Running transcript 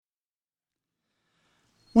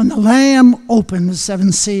When the Lamb opened the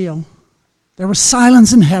seventh seal, there was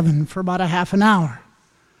silence in heaven for about a half an hour.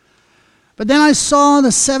 But then I saw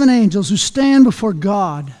the 7 angels who stand before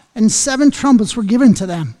God, and 7 trumpets were given to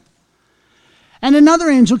them. And another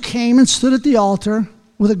angel came and stood at the altar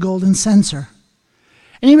with a golden censer.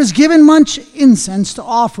 And he was given much incense to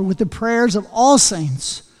offer with the prayers of all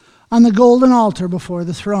saints on the golden altar before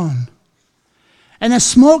the throne. And the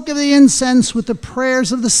smoke of the incense with the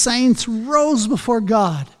prayers of the saints rose before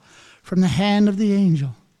God from the hand of the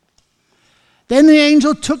angel. Then the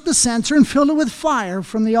angel took the censer and filled it with fire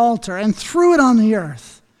from the altar and threw it on the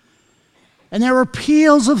earth. And there were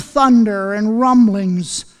peals of thunder and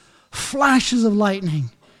rumblings, flashes of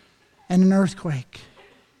lightning, and an earthquake.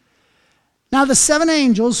 Now the 7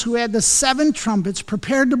 angels who had the 7 trumpets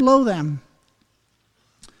prepared to blow them.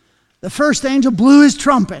 The first angel blew his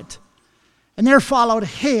trumpet, and there followed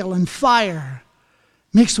hail and fire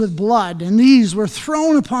mixed with blood, and these were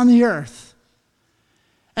thrown upon the earth.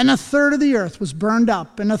 And a third of the earth was burned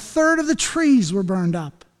up, and a third of the trees were burned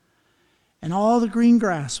up, and all the green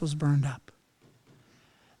grass was burned up.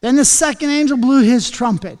 Then the second angel blew his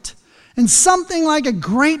trumpet, and something like a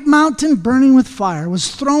great mountain burning with fire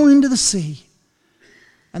was thrown into the sea,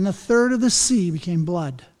 and the third of the sea became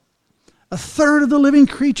blood. A third of the living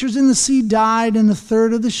creatures in the sea died, and a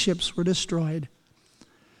third of the ships were destroyed.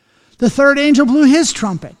 The third angel blew his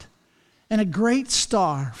trumpet, and a great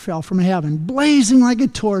star fell from heaven, blazing like a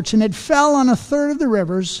torch, and it fell on a third of the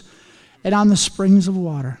rivers and on the springs of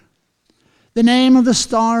water. The name of the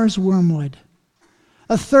star is Wormwood.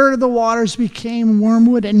 A third of the waters became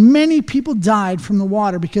wormwood, and many people died from the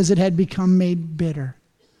water because it had become made bitter.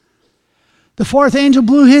 The fourth angel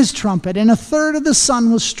blew his trumpet, and a third of the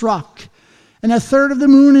sun was struck, and a third of the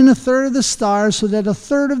moon, and a third of the stars, so that a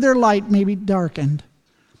third of their light may be darkened,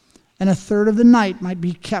 and a third of the night might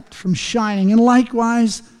be kept from shining, and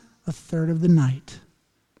likewise a third of the night.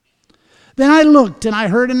 Then I looked, and I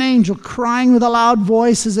heard an angel crying with a loud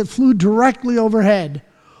voice as it flew directly overhead,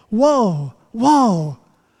 "Woe, woe,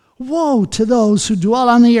 woe to those who dwell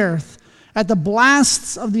on the earth at the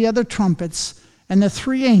blasts of the other trumpets, and the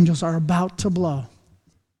 3 angels are about to blow."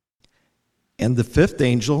 And the 5th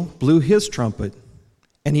angel blew his trumpet,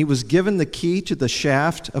 and he was given the key to the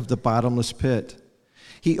shaft of the bottomless pit.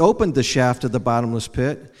 He opened the shaft of the bottomless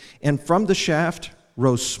pit, and from the shaft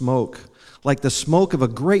rose smoke, like the smoke of a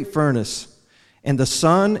great furnace, and the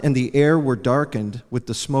sun and the air were darkened with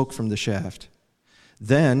the smoke from the shaft.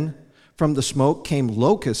 Then from the smoke came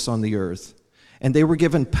locusts on the earth, and they were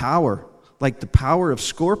given power, like the power of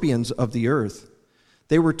scorpions of the earth.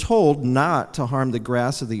 They were told not to harm the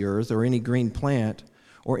grass of the earth or any green plant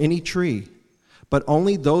or any tree, but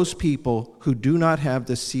only those people who do not have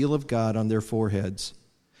the seal of God on their foreheads.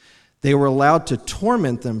 They were allowed to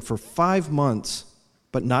torment them for 5 months,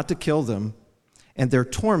 but not to kill them, and their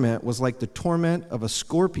torment was like the torment of a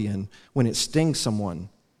scorpion when it stings someone.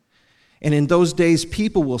 And in those days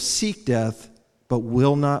people will seek death, but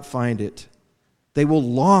will not find it. They will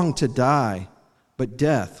long to die, but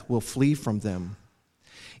death will flee from them.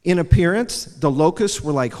 In appearance, the locusts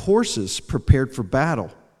were like horses prepared for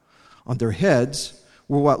battle. On their heads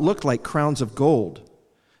were what looked like crowns of gold.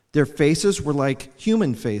 Their faces were like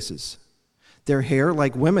human faces, their hair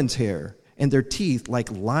like women's hair, and their teeth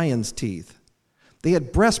like lions' teeth. They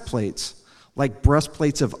had breastplates like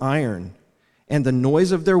breastplates of iron, and the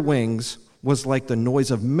noise of their wings was like the noise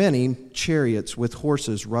of many chariots with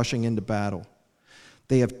horses rushing into battle.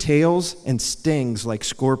 They have tails and stings like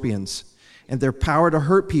scorpions, and their power to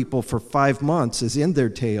hurt people for 5 months is in their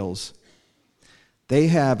tails. They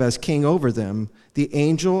have as king over them the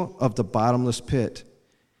angel of the bottomless pit.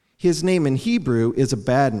 His name in Hebrew is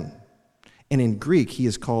Abaddon, and in Greek he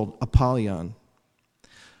is called Apollyon.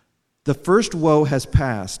 The first woe has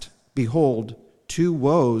passed. Behold, 2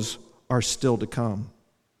 woes are still to come.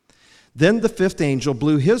 Then the 5th angel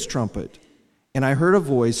blew his trumpet, and I heard a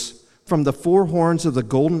voice from the 4 horns of the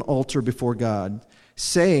golden altar before God,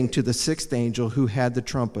 saying to the 6th angel who had the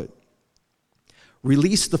trumpet,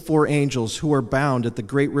 "Release the 4 angels who are bound at the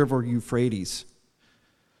great river Euphrates."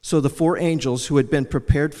 So the 4 angels who had been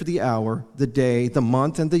prepared for the hour, the day, the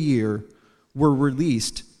month, and the year were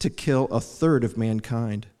released to kill a third of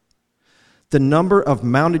mankind. The number of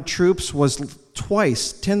mounted troops was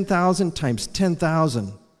twice 10,000 times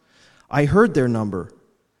 10,000. I heard their number,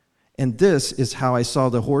 and this is how I saw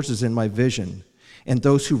the horses in my vision, and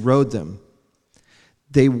those who rode them.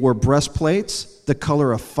 They wore breastplates, the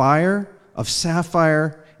color of fire, of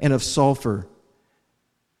sapphire, and of sulfur.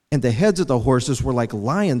 And the heads of the horses were like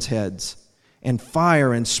lions' heads, and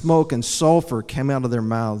fire and smoke and sulfur came out of their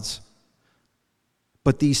mouths.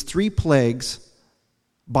 But these 3 plagues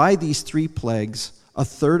By these 3 plagues, a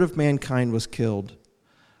third of mankind was killed,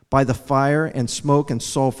 by the fire and smoke and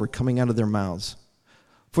sulfur coming out of their mouths.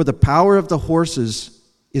 For the power of the horses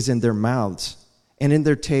is in their mouths and in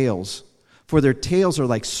their tails. For their tails are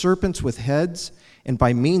like serpents with heads, and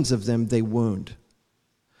by means of them they wound.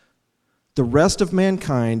 The rest of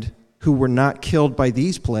mankind who were not killed by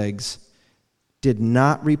these plagues did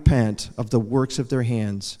not repent of the works of their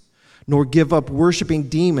hands, nor give up worshiping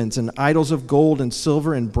demons and idols of gold and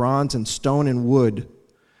silver and bronze and stone and wood,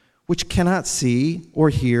 which cannot see or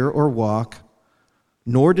hear or walk,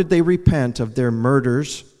 nor did they repent of their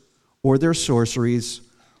murders or their sorceries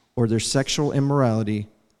or their sexual immorality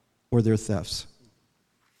or their thefts.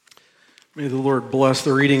 May the Lord bless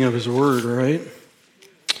the reading of his word, right?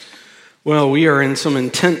 Well, we are in some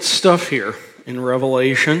intense stuff here in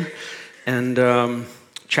Revelation, and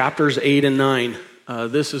chapters 8 and 9.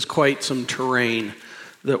 This is quite some terrain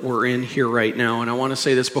that we're in here right now. And I want to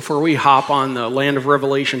say this before we hop on the Land of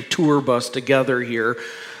Revelation tour bus together here.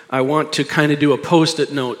 I want to kind of do a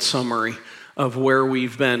post-it note summary of where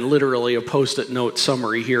we've been, literally a post-it note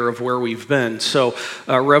summary here of where we've been. So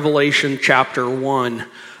Revelation chapter 1.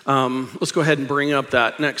 Let's go ahead and bring up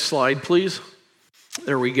that next slide, please.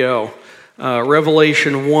 There we go.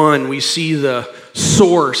 Revelation 1, we see the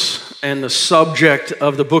source and the subject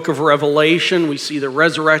of the book of Revelation. We see the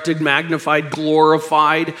resurrected, magnified,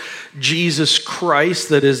 glorified Jesus Christ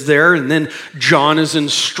that is there. And then John is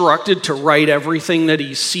instructed to write everything that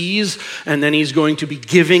he sees. And then he's going to be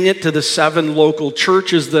giving it to the 7 local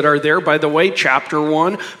churches that are there. By the way, chapter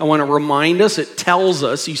 1, I want to remind us, it tells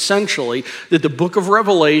us essentially that the book of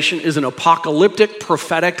Revelation is an apocalyptic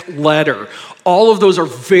prophetic letter. All of those are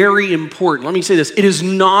very important. Let me say this. It is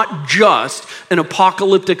not just an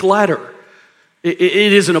apocalyptic letter. It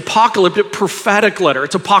is an apocalyptic prophetic letter.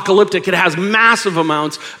 It's apocalyptic. It has massive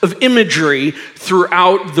amounts of imagery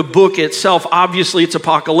throughout the book itself. Obviously, it's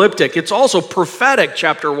apocalyptic. It's also prophetic,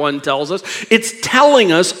 chapter 1 tells us. It's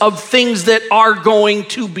telling us of things that are going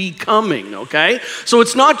to be coming, okay? So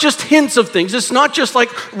it's not just hints of things. It's not just like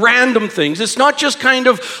random things. It's not just kind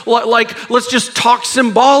of like let's just talk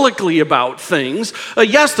symbolically about things.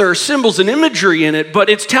 Yes, there are symbols and imagery in it, but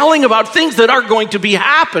it's telling about things that are going to be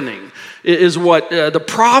happening. Is what the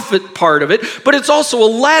prophet part of it, but it's also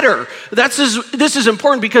a letter. This is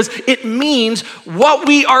important because it means what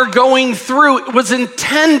we are going through was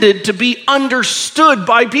intended to be understood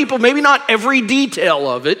by people. Maybe not every detail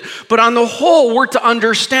of it, but on the whole, we're to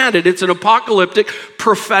understand it. It's an apocalyptic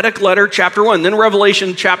prophetic letter, chapter 1. Then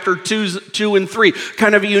Revelation chapter 2 and 3,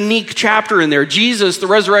 kind of a unique chapter in there. Jesus, the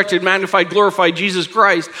resurrected, magnified, glorified Jesus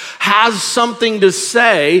Christ, has something to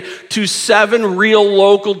say to 7 real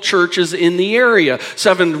local churches in the area,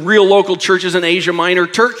 7 real local churches in Asia Minor,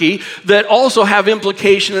 Turkey, that also have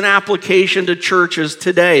implication and application to churches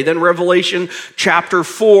today. Then Revelation chapter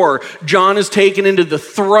 4, John is taken into the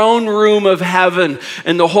throne room of heaven,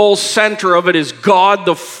 and the whole center of it is God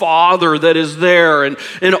the Father that is there, and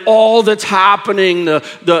all that's happening,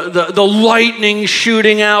 the lightning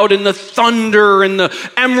shooting out, and the thunder, and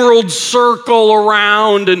the emerald circle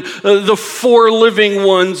around, and the 4 living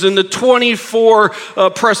ones, and the 24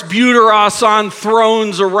 presbyteros on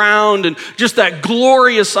thrones around, and just that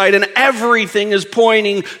glorious sight, and everything is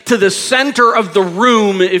pointing to the center of the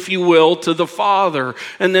room, if you will, to the Father.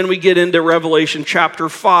 And then we get into Revelation chapter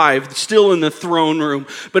 5, still in the throne room,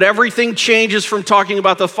 but everything changes from talking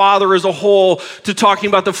about the Father as a whole to talking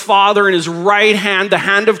about the Father in his right hand, the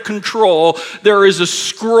hand of control. There is a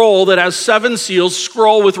scroll that has 7 seals,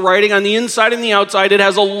 scroll with writing on the inside and the outside. It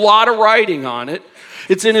has a lot of writing on it.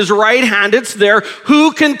 It's in his right hand. It's there.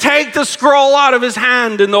 Who can take the scroll out of his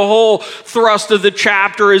hand? And the whole thrust of the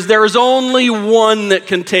chapter is there is only one that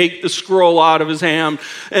can take the scroll out of his hand.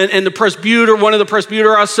 And the presbyter, one of the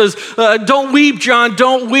presbyteros says, don't weep, John,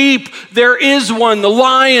 don't weep. There is one, the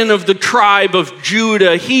Lion of the tribe of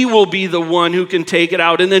Judah. He will be the one who can take it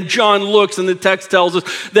out. And then John looks, and the text tells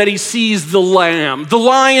us that he sees the Lamb. The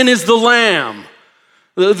Lion is the Lamb.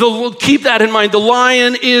 Keep that in mind. The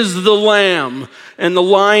Lion is the Lamb. And the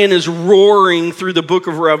lion is roaring through the book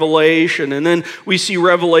of Revelation. And then we see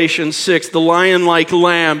Revelation 6. The lion-like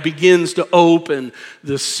lamb begins to open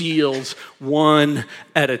the seals one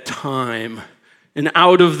at a time. And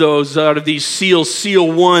out of these seals,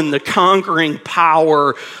 seal 1, the conquering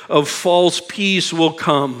power of false peace will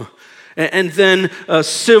come. And then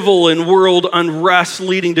civil and world unrest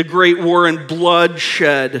leading to great war and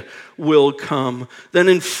bloodshed will come. Then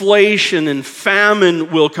inflation and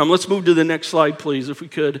famine will come. Let's move to the next slide, please, if we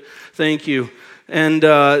could. Thank you. And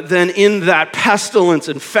then in that pestilence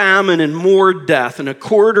and famine and more death and a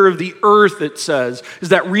quarter of the earth, it says. Is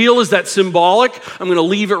that real? Is that symbolic? I'm going to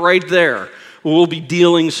leave it right there. We'll be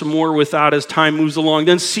dealing some more with that as time moves along.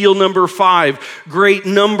 Then seal number 5, great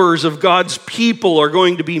numbers of God's people are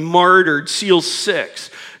going to be martyred. Seal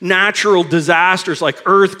 6, natural disasters like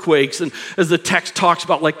earthquakes, and as the text talks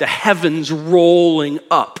about, like the heavens rolling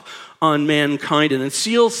up on mankind. And then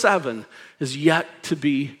seal 7 is yet to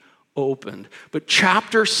be opened. But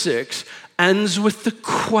chapter 6 ends with the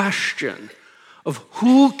question of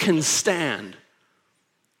who can stand.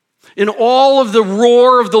 In all of the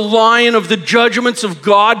roar of the lion of the judgments of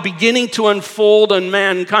God beginning to unfold on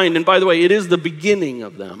mankind, and by the way, it is the beginning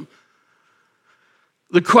of them,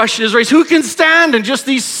 the question is raised, who can stand in just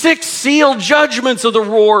these 6 sealed judgments of the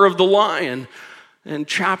roar of the lion? And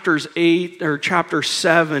chapter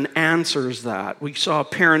 7 answers that. We saw a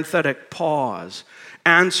parenthetic pause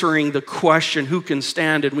answering the question, who can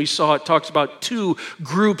stand? And we saw it talks about 2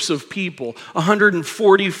 groups of people,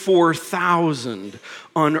 144,000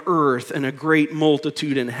 on earth and a great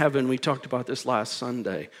multitude in heaven. We talked about this last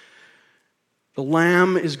Sunday. The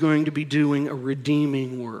Lamb is going to be doing a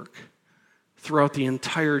redeeming work throughout the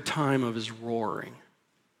entire time of his roaring.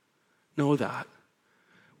 Know that.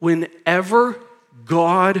 Whenever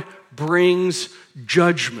God brings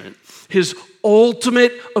judgment, his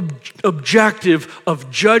ultimate objective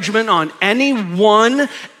of judgment on anyone,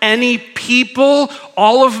 any people,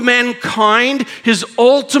 all of mankind, his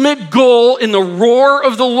ultimate goal in the roar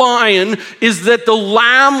of the lion is that the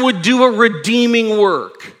Lamb would do a redeeming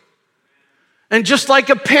work. And just like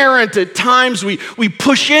a parent, at times we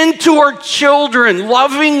push into our children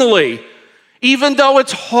lovingly, even though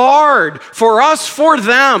it's hard for us, for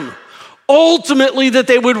them, ultimately that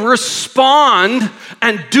they would respond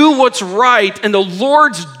and do what's right. And the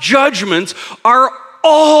Lord's judgments are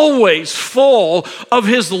always full of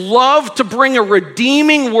his love to bring a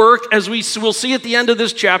redeeming work, as we will see at the end of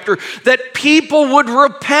this chapter, that people would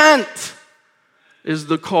repent is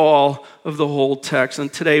the call of the whole text.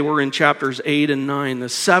 And today we're in chapters 8 and 9. The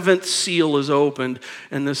 7th seal is opened,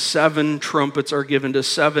 and the 7 trumpets are given to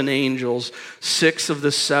 7 angels. 6 of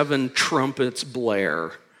the 7 trumpets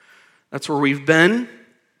blare. That's where we've been.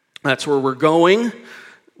 That's where we're going.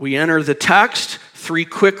 We enter the text. 3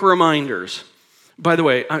 quick reminders. By the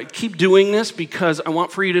way, I keep doing this because I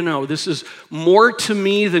want for you to know this is more to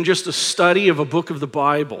me than just a study of a book of the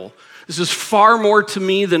Bible. This is far more to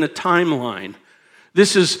me than a timeline.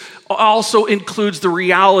 This also includes the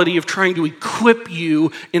reality of trying to equip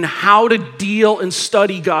you in how to deal and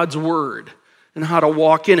study God's Word and how to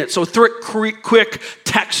walk in it. So 3 quick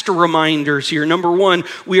text reminders here. Number 1,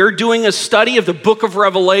 we are doing a study of the book of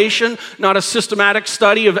Revelation, not a systematic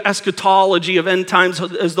study of eschatology of end times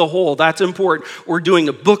as the whole. That's important. We're doing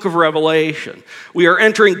the book of Revelation. We are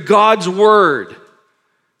entering God's Word.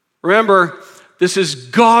 Remember, this is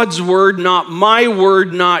God's word, not my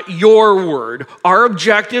word, not your word. Our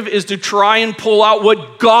objective is to try and pull out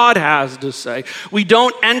what God has to say. We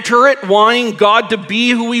don't enter it wanting God to be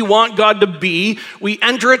who we want God to be. We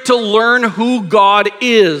enter it to learn who God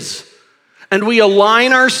is. And we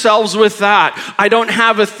align ourselves with that. I don't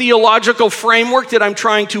have a theological framework that I'm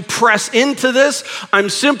trying to press into this. I'm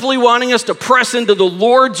simply wanting us to press into the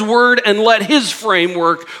Lord's word and let his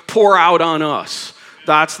framework pour out on us.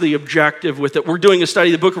 That's the objective with it. We're doing a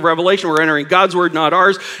study of the book of Revelation. We're entering God's word, not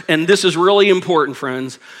ours. And this is really important,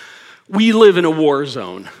 friends. We live in a war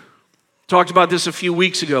zone. Talked about this a few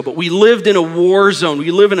weeks ago, but we lived in a war zone.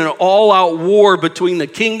 We live in an all-out war between the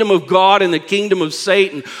kingdom of God and the kingdom of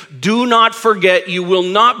Satan. Do not forget, you will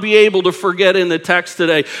not be able to forget in the text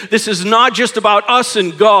today. This is not just about us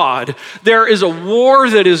and God. There is a war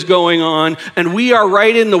that is going on, and we are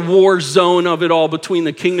right in the war zone of it all between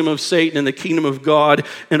the kingdom of Satan and the kingdom of God,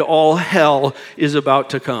 and all hell is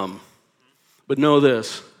about to come. But know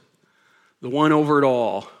this, the one over it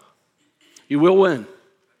all, he will win.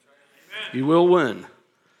 You will win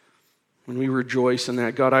when we rejoice in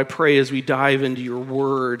that. God, I pray as we dive into your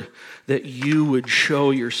word that you would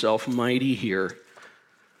show yourself mighty here.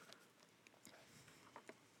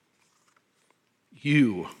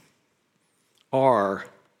 You are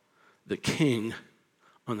the King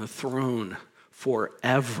on the throne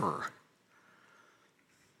forever,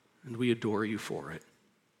 and we adore you for it.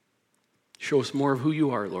 Show us more of who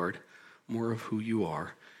you are, Lord, more of who you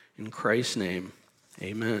are. In Christ's name,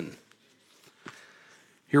 amen.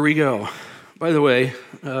 Here we go. By the way,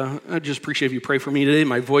 I'd just appreciate if you pray for me today.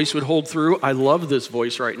 My voice would hold through. I love this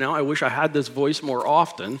voice right now. I wish I had this voice more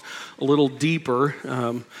often, a little deeper.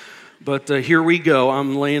 But here we go.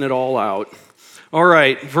 I'm laying it all out. All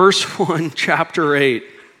right, verse 1, chapter 8.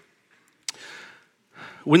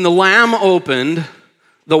 when the Lamb opened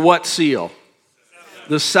the what seal?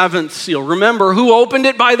 The seventh seal. Remember, who opened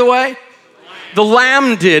it, by the way? The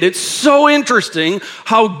Lamb did. It's so interesting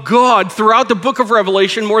how God, throughout the book of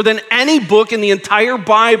Revelation, more than any book in the entire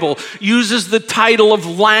Bible, uses the title of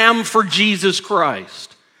Lamb for Jesus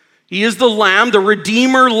Christ. He is the Lamb, the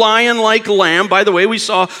Redeemer, lion-like Lamb. By the way, we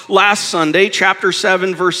saw last Sunday, chapter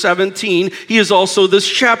 7, verse 17, he is also the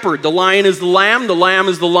shepherd. The lion is the lamb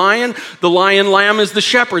is the lion-lamb is the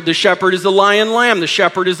shepherd is the lion-lamb, the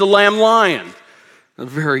shepherd is the lamb-lion.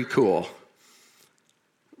 Very cool.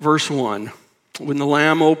 Verse 1, when the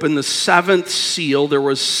Lamb opened the seventh seal, there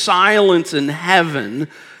was silence in heaven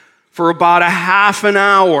for about a half an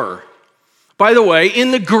hour. By the way,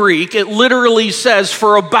 in the Greek, it literally says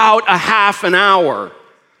for about a half an hour.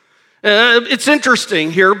 It's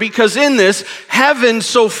interesting here because in this, heaven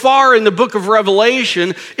so far in the book of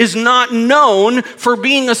Revelation is not known for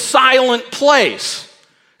being a silent place.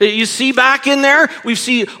 You see back in there, we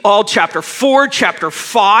see all chapter 4, chapter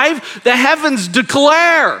 5, the heavens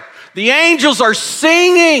declare. The angels are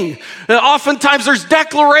singing. Oftentimes there's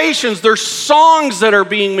declarations, there's songs that are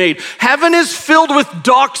being made. Heaven is filled with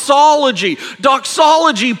doxology.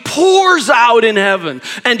 Doxology pours out in heaven.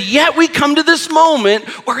 And yet we come to this moment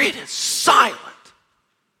where it is silent.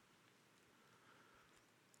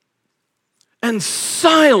 And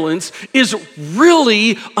silence is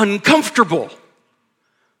really uncomfortable.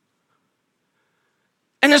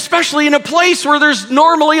 And especially in a place where there's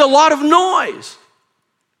normally a lot of noise.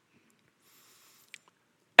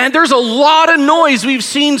 And there's a lot of noise we've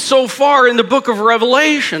seen so far in the book of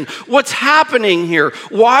Revelation. What's happening here?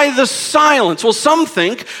 Why the silence? Well, some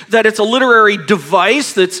think that it's a literary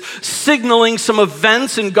device that's signaling some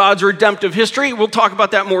events in God's redemptive history. We'll talk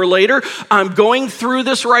about that more later. I'm going through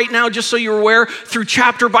this right now, just so you're aware, through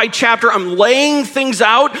chapter by chapter. I'm laying things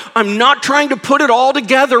out. I'm not trying to put it all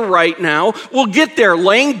together right now. We'll get there,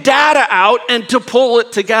 laying data out and to pull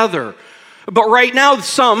it together. But right now,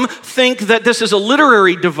 some think that this is a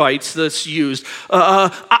literary device that's used.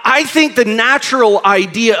 I think the natural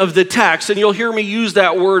idea of the text, and you'll hear me use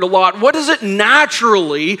that word a lot, what does it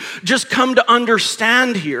naturally just come to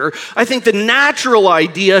understand here? I think the natural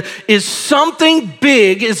idea is something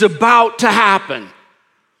big is about to happen.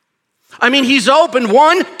 I mean, he's opened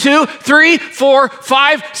 1, 2, 3, 4,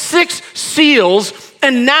 5, 6 seals.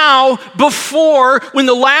 And now, when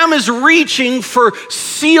the Lamb is reaching for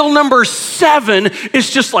seal number 7, it's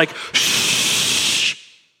just like, shh.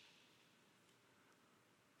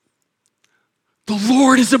 The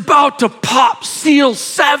Lord is about to pop seal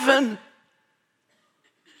 7.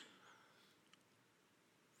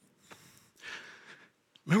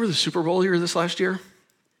 Remember the Super Bowl here this last year?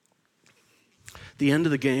 The end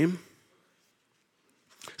of the game?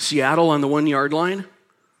 Seattle on the 1-yard line.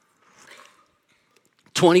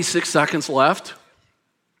 26 seconds left.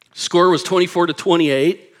 Score was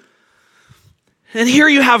 24-28. And here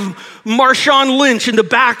you have Marshawn Lynch in the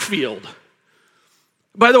backfield.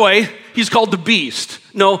 By the way, he's called the Beast.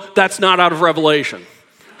 No, that's not out of Revelation.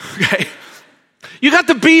 Okay? You got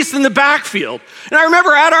the Beast in the backfield. And I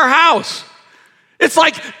remember at our house, it's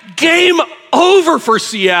like game over for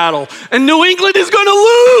Seattle. And New England is going to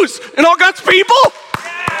lose. And all God's people?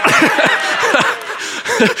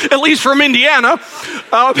 At least from Indiana.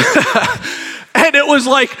 And it was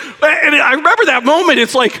like, and I remember that moment,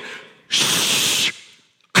 it's like, shh,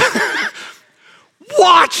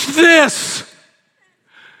 watch this.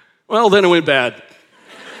 Well, then it went bad.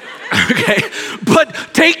 Okay, but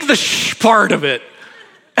take the shh part of it.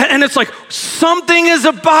 And it's like, something is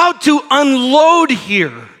about to unload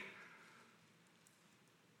here.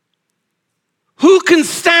 Who can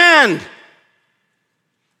stand?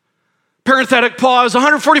 Parenthetic pause,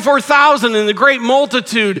 144,000 in the great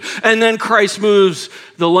multitude. And then Christ moves,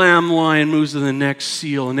 the lamb lion moves to the next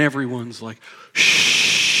seal, and everyone's like,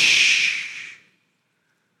 shh.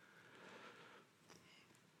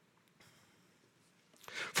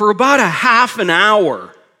 For about a half an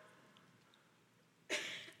hour.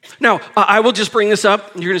 Now, I will just bring this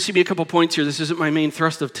up. You're going to see me a couple points here. This isn't my main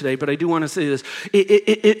thrust of today, but I do want to say this.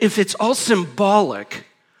 If it's all symbolic,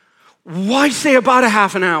 why say about a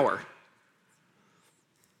half an hour?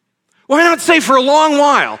 Why not say for a long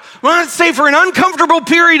while? Why not say for an uncomfortable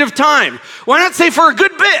period of time? Why not say for a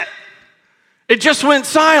good bit? It just went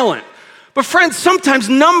silent. But friends, sometimes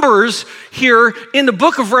numbers here in the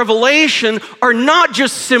book of Revelation are not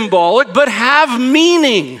just symbolic, but have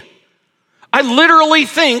meaning. I literally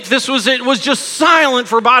think it was just silent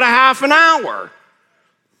for about a half an hour.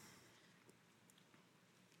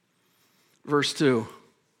 Verse 2.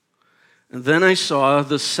 And then I saw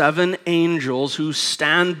the 7 angels who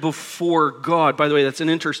stand before God. By the way, that's an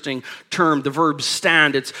interesting term, the verb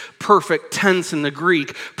stand. It's perfect tense in the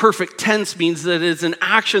Greek. Perfect tense means that it's an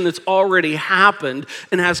action that's already happened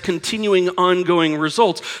and has continuing, ongoing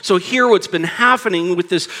results. So here what's been happening with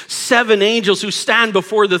this 7 angels who stand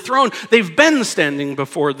before the throne, they've been standing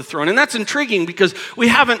before the throne. And that's intriguing because we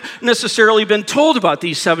haven't necessarily been told about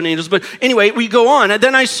these 7 angels. But anyway, we go on. And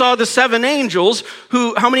then I saw the 7 angels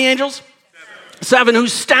who, how many angels? 7 who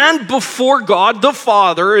stand before God, the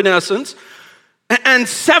Father, in essence, and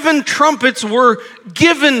 7 trumpets were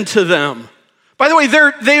given to them. By the way,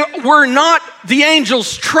 they were not the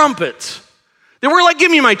angels' trumpets. They weren't like, give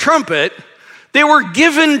me my trumpet. They were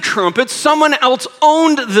given trumpets. Someone else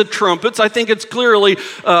owned the trumpets. I think it's clearly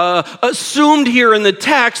assumed here in the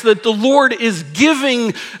text that the Lord is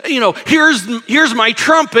giving, here's my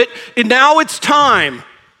trumpet, and now it's time.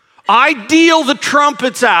 I deal the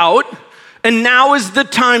trumpets out. And now is the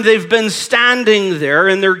time. They've been standing there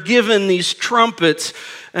and they're given these trumpets.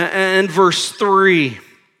 And verse 3.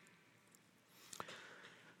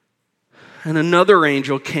 And another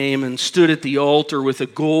angel came and stood at the altar with a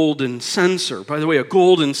golden censer. By the way, a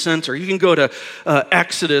golden censer. You can go to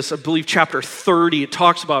Exodus, I believe chapter 30. It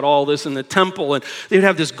talks about all this in the temple. And they would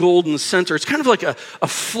have this golden censer. It's kind of like a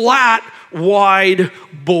flat, wide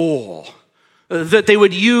bowl that they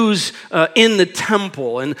would use in the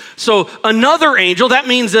temple. And so another angel, that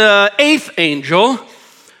means an 8th angel,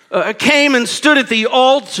 came and stood at the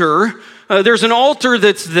altar. There's an altar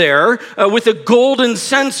that's there with a golden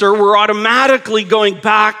censer. We're automatically going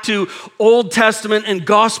back to Old Testament and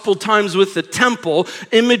gospel times with the temple,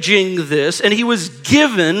 imaging this. And he was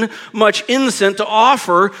given much incense to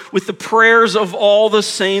offer with the prayers of all the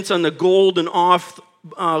saints on the golden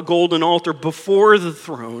altar before the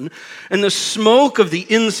throne, and the smoke of the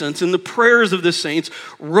incense and the prayers of the saints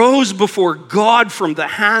rose before God from the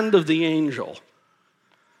hand of the angel.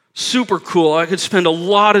 Super cool. I could spend a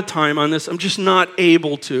lot of time on this. I'm just not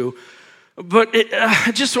able to. But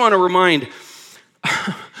I just want to remind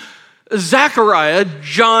Zechariah,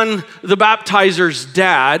 John the Baptizer's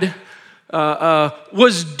dad,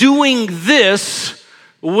 was doing this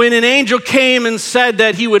when an angel came and said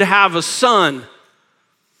that he would have a son.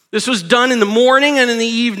 This was done in the morning and in the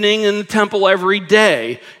evening in the temple every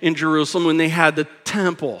day in Jerusalem when they had the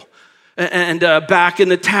temple and back in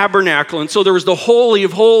the tabernacle. And so there was the Holy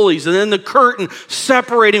of Holies and then the curtain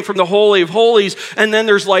separating from the Holy of Holies. And then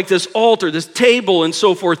there's like this altar, this table and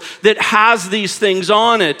so forth that has these things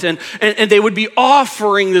on it. And they would be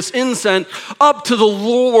offering this incense up to the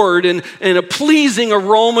Lord and a pleasing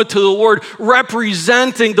aroma to the Lord,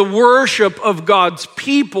 representing the worship of God's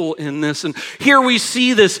people in this. And here we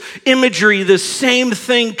see this imagery, this same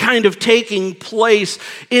thing kind of taking place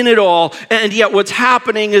in it all. And yet what's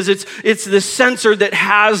happening is it's this censer that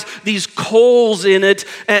has these coals in it,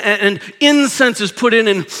 and incense is put in,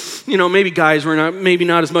 and maybe guys were maybe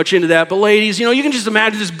not as much into that, but ladies, you can just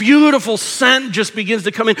imagine this beautiful scent just begins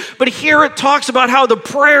to come in. But here it talks about how the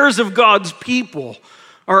prayers of God's people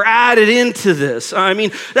are added into this. I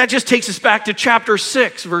mean, that just takes us back to chapter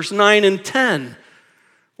 6, verse 9 and 10.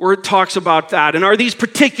 Where it talks about that. And are these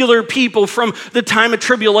particular people from the time of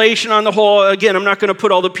tribulation on the whole? Again, I'm not going to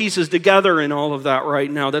put all the pieces together in all of that right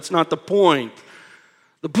now. That's not the point.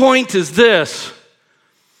 The point is this.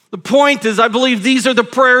 The point is, I believe these are the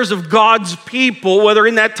prayers of God's people, whether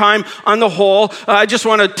in that time on the whole. I just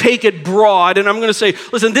want to take it broad, and I'm going to say,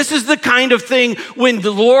 listen, this is the kind of thing when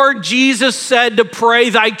the Lord Jesus said to pray,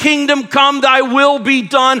 thy kingdom come, thy will be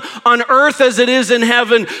done on earth as it is in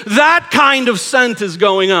heaven. That kind of scent is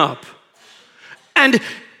going up. And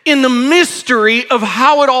in the mystery of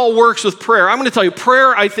how it all works with prayer, I'm going to tell you,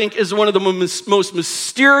 prayer, I think, is one of the most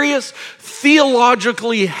mysterious,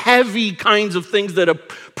 theologically heavy kinds of things that a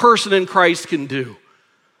person in Christ can do.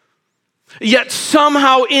 Yet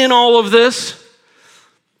somehow in all of this,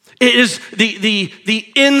 it is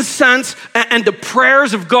the incense and the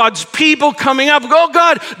prayers of God's people coming up. Oh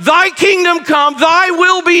God, thy kingdom come, thy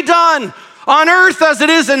will be done on earth as it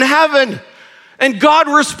is in heaven. And God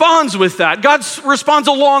responds with that. God responds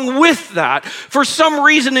along with that. For some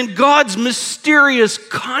reason, in God's mysterious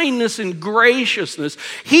kindness and graciousness,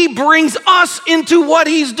 he brings us into what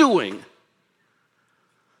he's doing.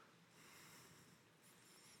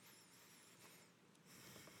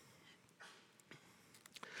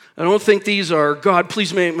 I don't think these are, God,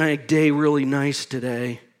 please make my day really nice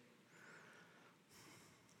today.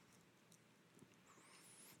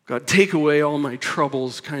 God, take away all my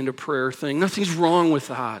troubles kind of prayer thing. Nothing's wrong with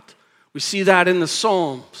that. We see that in the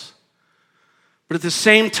Psalms. But at the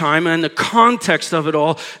same time, and the context of it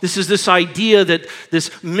all, this is this idea that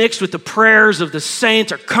this mixed with the prayers of the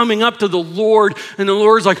saints are coming up to the Lord, and the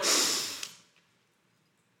Lord's like,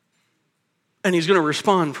 and he's going to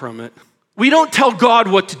respond from it. We don't tell God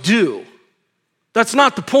what to do. That's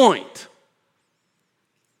not the point.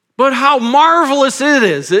 But how marvelous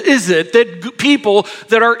is it that people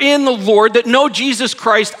that are in the Lord, that know Jesus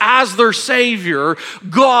Christ as their Savior,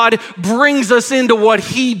 God brings us into what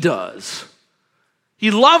He does. He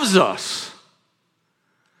loves us.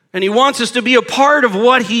 And He wants us to be a part of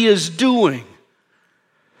what He is doing.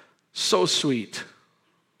 So sweet.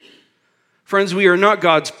 Friends, we are not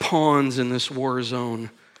God's pawns in this war zone.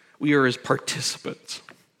 We are His participants.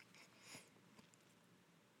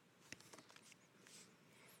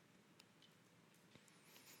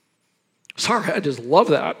 Sorry, I just love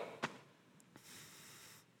that.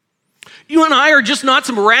 You and I are just not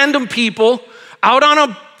some random people out on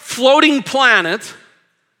a floating planet.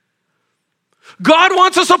 God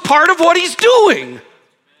wants us a part of what He's doing.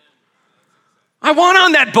 I want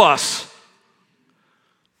on that bus.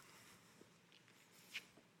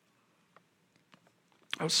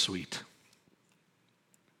 How sweet.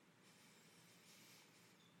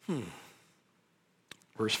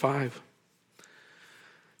 Verse 5.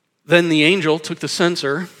 Then the angel took the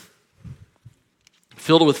censer,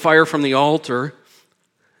 filled it with fire from the altar,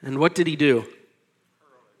 and what did he do?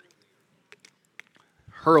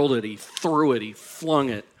 Hurled it, he threw it, he flung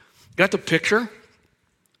it. Got the picture?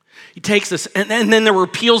 He takes this, and then there were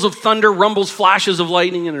peals of thunder, rumbles, flashes of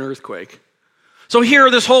lightning, and an earthquake. So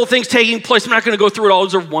here, this whole thing's taking place. I'm not going to go through it all.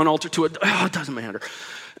 There's one altar to it. Oh, it doesn't matter.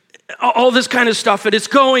 All this kind of stuff, and it's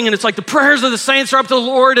going, and it's like the prayers of the saints are up to the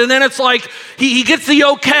Lord, and then it's like he gets the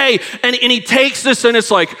okay, and he takes this, and it's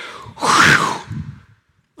like, whew,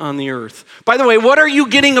 on the earth. By the way, what are you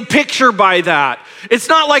getting a picture by that? It's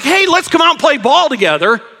not like, hey, let's come out and play ball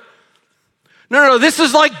together. No, this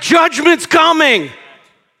is like judgment's coming.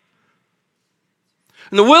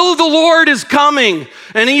 And the will of the Lord is coming,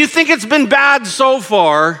 and you think it's been bad so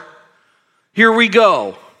far, here we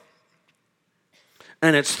go.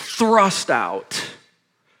 And it's thrust out.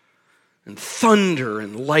 And thunder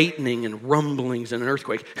and lightning and rumblings and an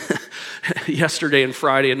earthquake. Yesterday and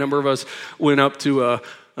Friday, a number of us went up to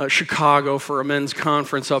Chicago for a men's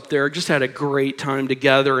conference up there. Just had a great time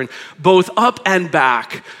together. And both up and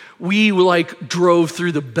back, we drove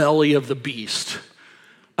through the belly of the beast.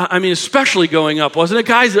 I mean, especially going up, wasn't it,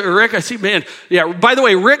 guys? Rick, I see, man. Yeah, by the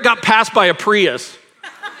way, Rick got passed by a Prius.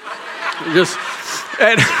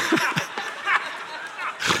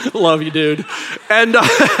 Love you, dude. And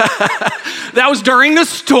that was during the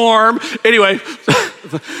storm. Anyway,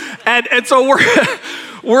 and so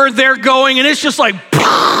we're there going, and it's just like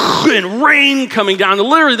and rain coming down. And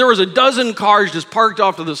literally, there was a dozen cars just parked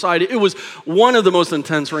off to the side. It was one of the most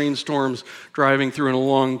intense rainstorms driving through in a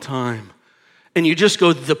long time. And you just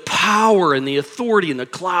go, the power and the authority and the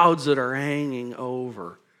clouds that are hanging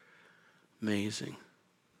over. Amazing.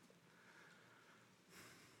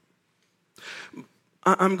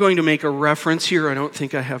 I'm going to make a reference here. I don't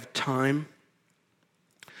think I have time.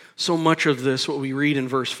 So much of this, what we read in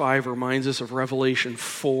verse 5, reminds us of Revelation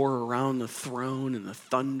 4 around the throne and the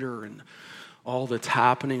thunder and all that's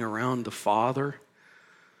happening around the Father.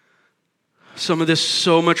 Some of this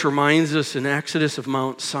so much reminds us in Exodus of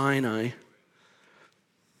Mount Sinai.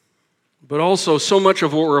 But also so much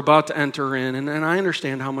of what we're about to enter in, and I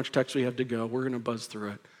understand how much text we have to go. We're going to buzz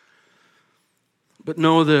through it. But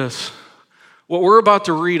know this. What we're about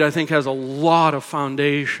to read, I think, has a lot of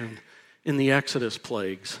foundation in the Exodus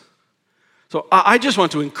plagues. So I just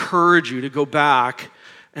want to encourage you to go back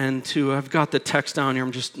and I've got the text down here.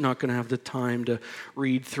 I'm just not going to have the time to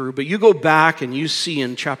read through. But you go back and you see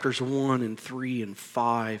in chapters 1 and 3 and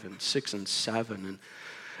 5 and 6 and 7. And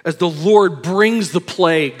as the Lord brings the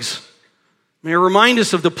plagues, may I remind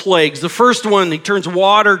us of the plagues. The first one, He turns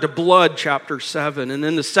water to blood, chapter 7. And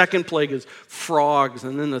then the second plague is frogs.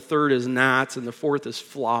 And then the third is gnats. And the fourth is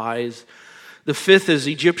flies. The fifth is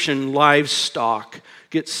Egyptian livestock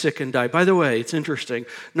get sick and die. By the way, it's interesting.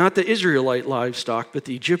 Not the Israelite livestock, but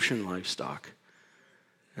the Egyptian livestock.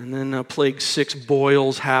 And then plague 6,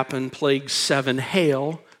 boils happen. Plague 7,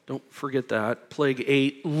 hail. Don't forget that. Plague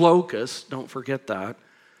 8, locusts. Don't forget that.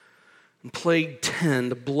 And plague 10,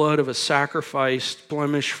 the blood of a sacrificed,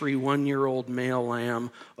 blemish-free 1-year-old male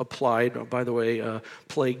lamb applied. By the way,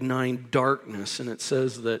 plague 9, darkness. And it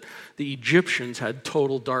says that the Egyptians had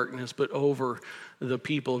total darkness, but over the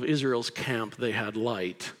people of Israel's camp, they had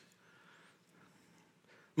light.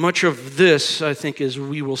 Much of this, I think, as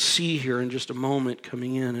we will see here in just a moment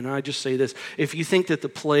coming in. And I just say this: if you think that the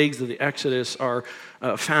plagues of the Exodus are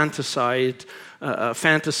fantasized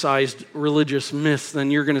religious myths, then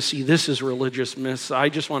you're going to see this as religious myths. I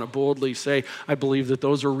just want to boldly say, I believe that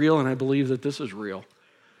those are real, and I believe that this is real.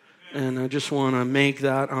 And I just want to make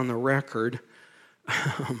that on the record.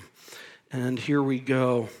 And here we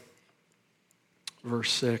go.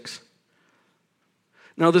 Verse 6.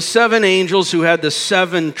 Now the 7 angels who had the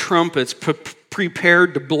 7 trumpets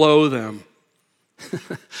prepared to blow them.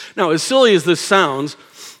 Now, as silly as this sounds,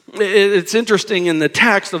 it's interesting in the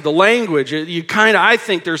text of the language. I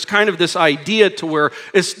think there's kind of this idea to where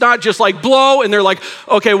it's not just like blow, and they're like,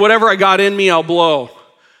 okay, whatever I got in me, I'll blow.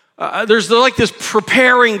 There's like this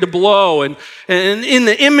preparing to blow, and in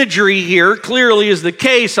the imagery here, clearly is the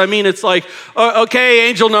case. I mean, it's like, okay,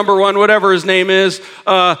 angel number 1, whatever his name is,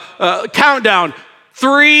 countdown.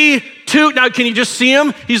 3, 2, now can you just see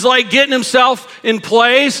him? He's like getting himself in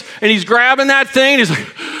place, and he's grabbing that thing, and he's like,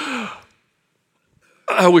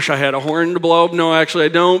 I wish I had a horn to blow. No, actually I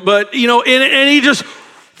don't. But, and he just,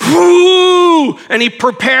 whoo, and he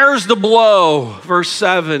prepares to blow. Verse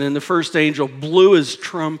 7, and the first angel blew his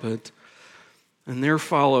trumpet, and there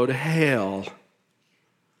followed hail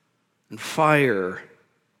and fire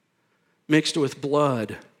mixed with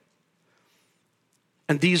blood.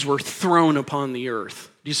 And these were thrown upon the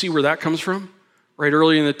earth. Do you see where that comes from? Right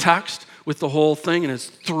early in the text with the whole thing, and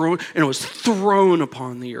it was thrown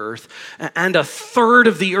upon the earth. And a third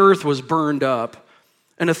of the earth was burned up,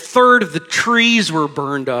 and a third of the trees were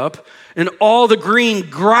burned up, and all the green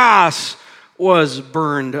grass was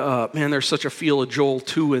burned up. Man, there's such a feel of Joel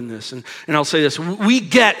 2 in this. And I'll say this, we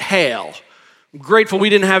get hail. I'm grateful we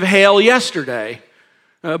didn't have hail yesterday.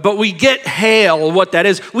 But we get hail, what that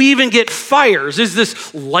is. We even get fires. Is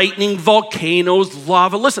this lightning, volcanoes,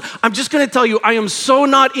 lava? Listen, I'm just going to tell you, I am so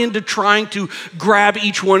not into trying to grab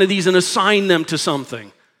each one of these and assign them to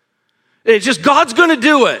something. It's just God's going to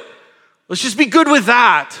do it. Let's just be good with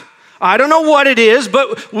that. I don't know what it is,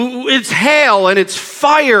 but it's hail and it's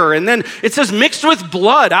fire, and then it says mixed with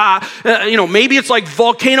blood. Maybe it's like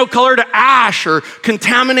volcano-colored ash or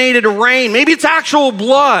contaminated rain. Maybe it's actual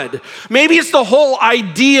blood. Maybe it's the whole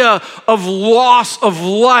idea of loss of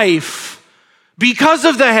life because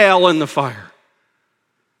of the hail and the fire.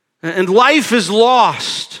 And life is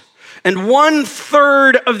lost. And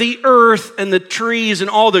 1/3 of the earth and the trees and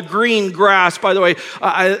all the green grass, by the way,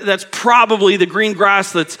 that's probably the green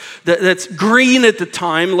grass that's green at the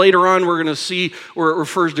time. Later on, we're going to see where it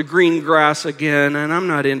refers to green grass again. And I'm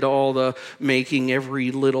not into all the making every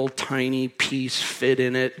little tiny piece fit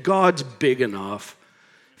in it. God's big enough.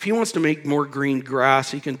 If he wants to make more green grass,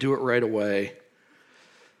 he can do it right away.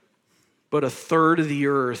 But 1/3 of the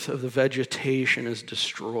earth, of the vegetation, is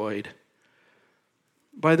destroyed.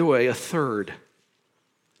 By the way, 1/3,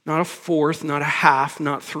 not 1/4, not 1/2,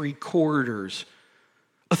 not 3/4.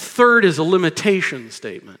 1/3 is a limitation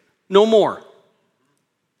statement. No more.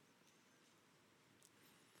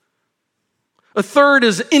 1/3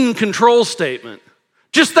 is in control statement.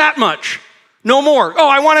 Just that much. No more. Oh,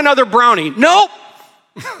 I want another brownie. Nope.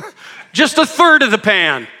 Just 1/3 of the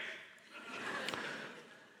pan.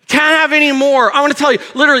 Can't have any more. I want to tell you,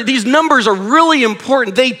 literally, these numbers are really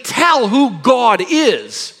important. They tell who God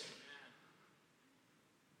is.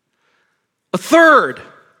 1/3.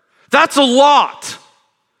 That's a lot.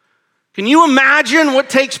 Can you imagine what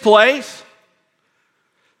takes place?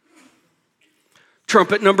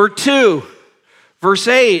 Trumpet number 2, verse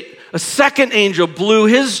 8. A second angel blew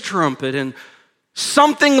his trumpet, and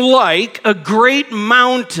something like a great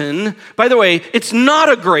mountain. By the way, it's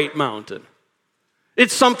not a great mountain.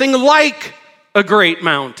 It's something like a great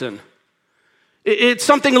mountain. It's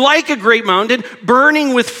something like a great mountain,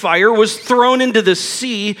 burning with fire, was thrown into the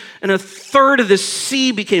sea, and 1/3 of the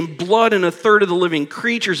sea became blood, and 1/3 of the living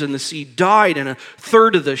creatures in the sea died, and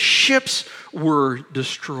 1/3 of the ships were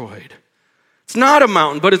destroyed. It's not a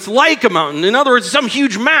mountain, but it's like a mountain. In other words, some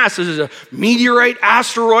huge mass. This is a meteorite,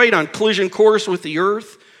 asteroid on collision course with the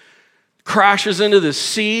earth, crashes into the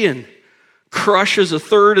sea and crushes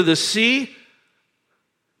 1/3 of the sea.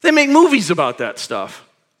 They make movies about that stuff.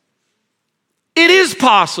 It is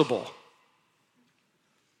possible.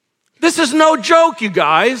 This is no joke, you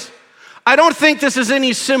guys. I don't think this is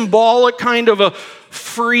any symbolic kind of a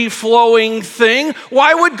free-flowing thing.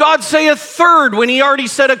 Why would God say 1/3 when he already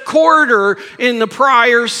said 1/4 in the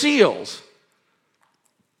prior seals?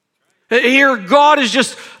 Here, God is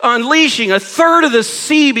just unleashing. A third of the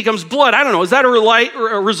sea becomes blood. I don't know, is that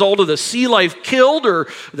a result of the sea life killed or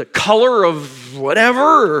the color of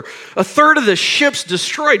whatever? Or a third of the ships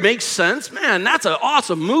destroyed? Makes sense. Man, that's an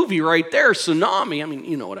awesome movie right there. Tsunami. I mean,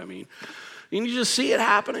 you know what I mean. Can you just see it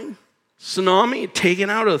happening? Tsunami, taking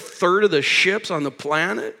out a third of the ships on the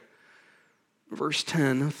planet. Verse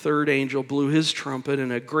 10, a third angel blew his trumpet,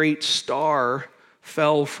 and a great star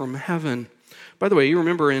fell from heaven. By the way, you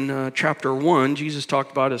remember in chapter 1, Jesus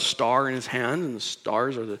talked about a star in his hand, and the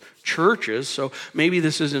stars are the churches. So maybe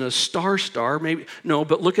this isn't a star, maybe no,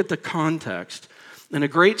 but look at the context. And a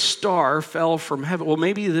great star fell from heaven. Well,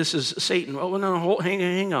 maybe this is Satan. Oh, no,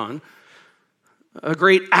 hang on. A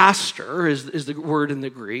great aster is the word in the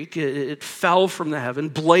Greek. It fell from the heaven,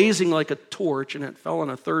 blazing like a torch, and it fell on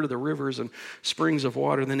a third of the rivers and springs of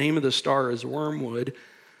water. The name of the star is Wormwood.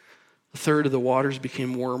 A third of the waters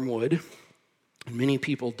became wormwood. And many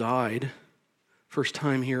people died. First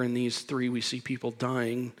time here in these three we see people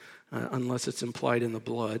dying, unless it's implied in the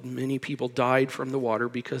blood. Many people died from the water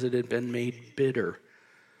because it had been made bitter.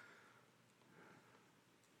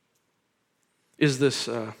 Is this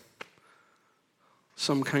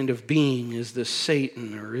some kind of being? Is this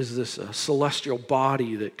Satan? Or is this a celestial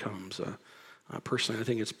body that comes? Personally, I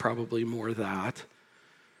think it's probably more that.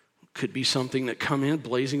 Could be something that come in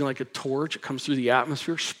blazing like a torch. It comes through the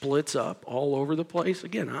atmosphere, splits up all over the place.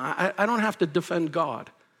 Again, I don't have to defend God.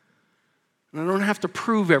 And I don't have to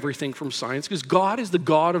prove everything from science because God is the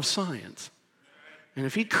God of science. And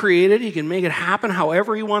if he created it, he can make it happen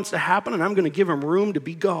however he wants to happen, and I'm going to give him room to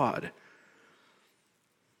be God.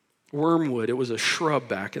 Wormwood, it was a shrub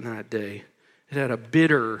back in that day. It had a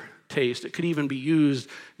bitter taste. It could even be used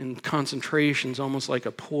in concentrations almost like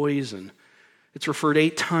a poison. It's referred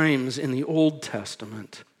 8 times in the Old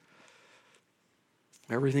Testament.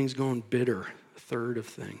 Everything's going bitter, a third of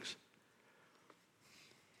things.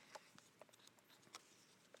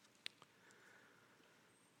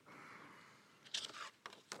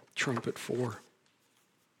 Trumpet 4.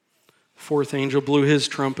 Fourth angel blew his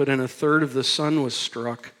trumpet, and a third of the sun was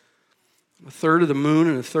struck. A third of the moon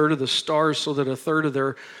and a third of the stars, so that a third of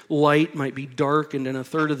their light might be darkened, and a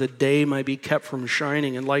third of the day might be kept from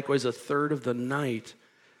shining, and likewise a third of the night.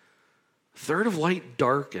 A third of light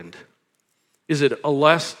darkened. Is it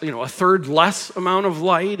a third less amount of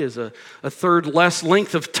light? Is a third less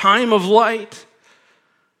length of time of light?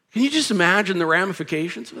 Can you just imagine the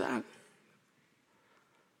ramifications of that?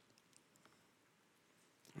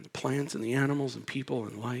 And the plants and the animals and people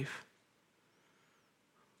and life.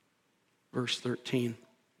 Verse 13,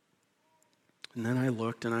 and then I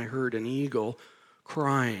looked and I heard an eagle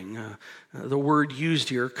crying. The word used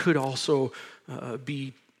here could also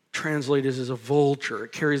be translated as a vulture.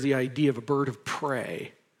 It carries the idea of a bird of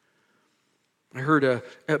prey. I heard a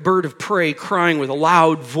bird of prey crying with a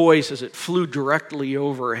loud voice as it flew directly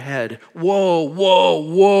overhead. Woe, woe,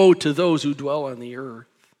 woe to those who dwell on the earth.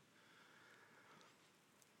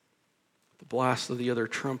 The blast of the other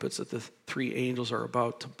trumpets that the 3 angels are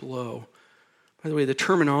about to blow. By the way, the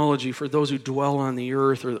terminology for those who dwell on the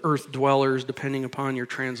earth, or earth dwellers, depending upon your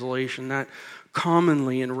translation, that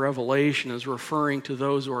commonly in Revelation is referring to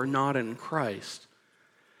those who are not in Christ.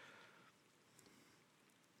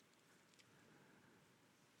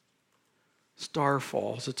 Star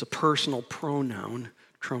falls. It's a personal pronoun,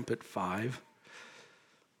 trumpet 5.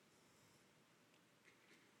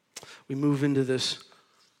 We move into this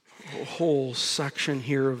whole section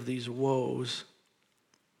here of these woes.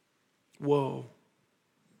 Whoa.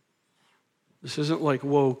 This isn't like,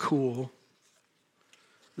 whoa, cool.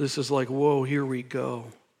 This is like, whoa, here we go.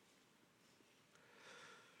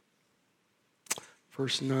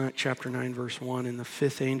 Chapter 9, verse 1, and the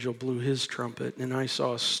 5th angel blew his trumpet, and I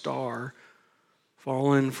saw a star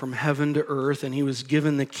fallen from heaven to earth, and he was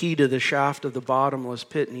given the key to the shaft of the bottomless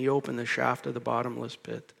pit, and he opened the shaft of the bottomless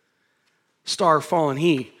pit. Star fallen,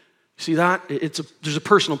 he. See that? There's a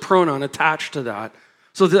personal pronoun attached to that.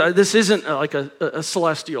 So this isn't like a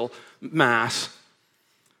celestial mass,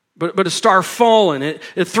 but a star fallen. It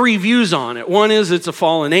 3 views on it. One is it's a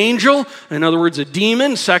fallen angel, in other words, a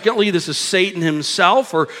demon. Secondly, this is Satan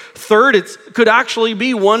himself. Or third, it could actually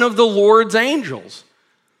be one of the Lord's angels.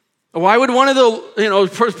 Why would one of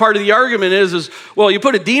the, part of the argument is, well, you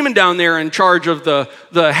put a demon down there in charge of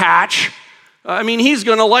the hatch. He's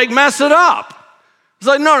going to mess it up. It's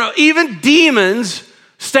like, no, even demons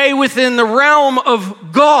stay within the realm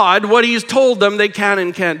of God, what he's told them they can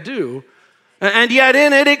and can't do. And yet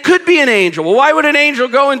in it could be an angel. Well, why would an angel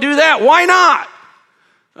go and do that? Why not?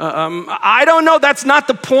 I don't know. That's not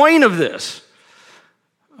the point of this.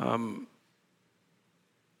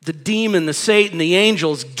 the demon, the Satan, the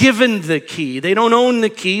angels given the key. They don't own the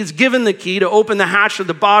key. He's given the key to open the hatch of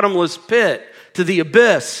the bottomless pit, to the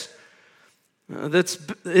abyss.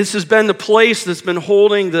 This has been the place that's been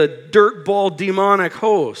holding the dirtball demonic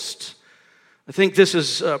host. I think this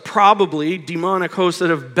is probably demonic hosts that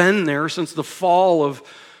have been there since the fall of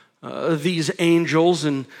these angels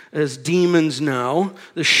and as demons now.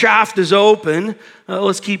 The shaft is open.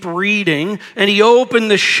 Let's keep reading. And he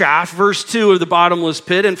opened the shaft, verse 2 of the bottomless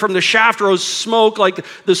pit, and from the shaft rose smoke like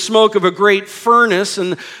the smoke of a great furnace,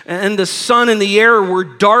 and the sun and the air were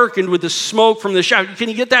darkened with the smoke from the shaft. Can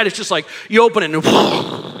you get that? It's just like you open it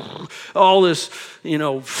and all this,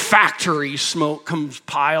 factory smoke comes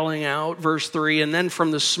piling out, verse 3, and then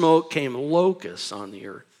from the smoke came locusts on the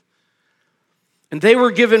earth. And they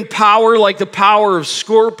were given power like the power of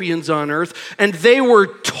scorpions on earth, and they were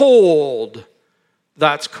told,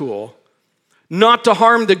 that's cool, not to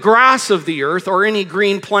harm the grass of the earth or any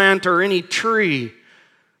green plant or any tree,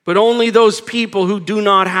 but only those people who do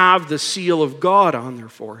not have the seal of God on their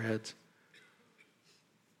foreheads.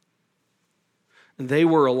 And they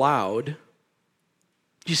were allowed,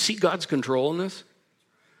 do you see God's control in this?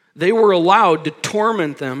 They were allowed to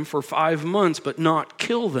torment them for 5 months, but not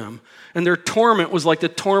kill them. And their torment was like the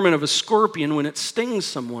torment of a scorpion when it stings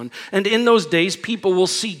someone. And in those days, people will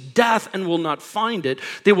see death and will not find it.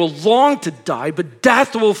 They will long to die, but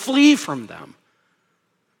death will flee from them.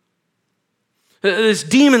 This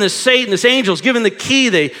demon, this Satan, this angel is given the key.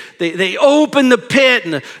 They open the pit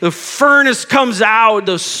and the furnace comes out,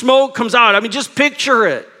 the smoke comes out. I mean, just picture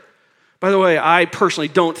it. By the way, I personally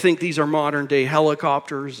don't think these are modern day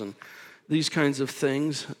helicopters and these kinds of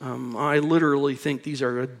things. I literally think these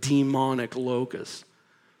are a demonic locust.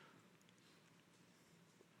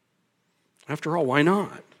 After all, why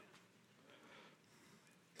not?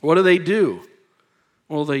 What do?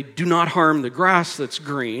 Well, they do not harm the grass that's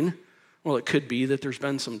green. Well, it could be that there's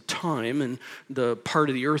been some time and the part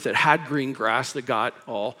of the earth that had green grass that got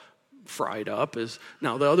all fried up is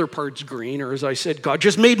now the other part's green, or as I said, God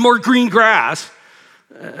just made more green grass,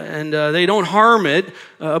 and they don't harm it,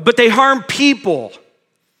 but they harm people.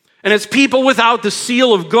 And it's people without the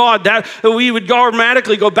seal of God that we would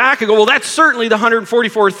automatically go back and go, well, that's certainly the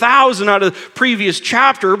 144,000 out of the previous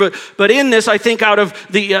chapter, but in this, I think out of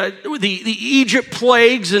the Egypt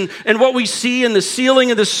plagues and what we see in the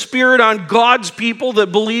sealing of the Spirit on God's people, the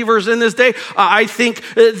believers in this day, I think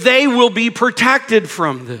they will be protected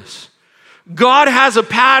from this. God has a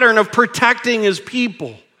pattern of protecting his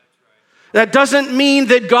people. That doesn't mean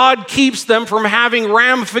that God keeps them from having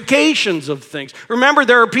ramifications of things. Remember,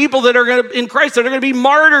 there are people that are in Christ that are going to be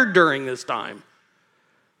martyred during this time.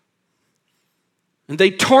 And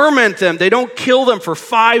they torment them. They don't kill them for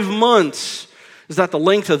 5 months. Is that the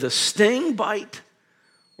length of the sting bite?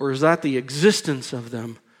 Or is that the existence of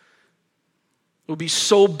them? It will be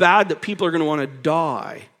so bad that people are going to want to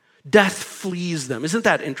die. Death flees them. Isn't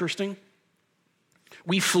that interesting?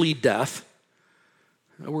 We flee death.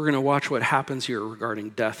 We're going to watch what happens here regarding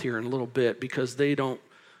death here in a little bit because they don't,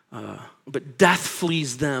 but death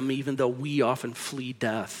flees them even though we often flee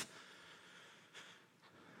death.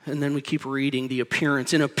 And then we keep reading the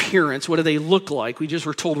appearance. In appearance, what do they look like? We just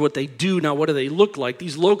were told what they do. Now, what do they look like?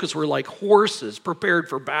 These locusts were like horses prepared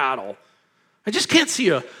for battle. I just can't see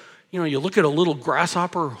you look at a little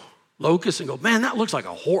grasshopper locust and go, man, that looks like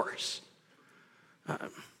a horse.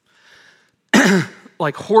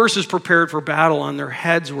 Like horses prepared for battle, on their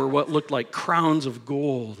heads were what looked like crowns of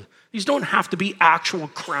gold. These don't have to be actual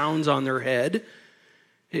crowns on their head.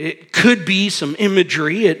 It could be some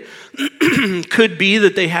imagery. It could be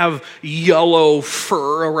that they have yellow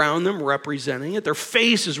fur around them representing it. Their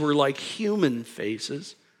faces were like human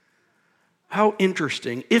faces. How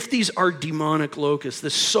interesting. If these are demonic locusts,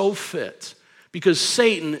 this so fits because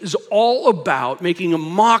Satan is all about making a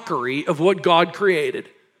mockery of what God created.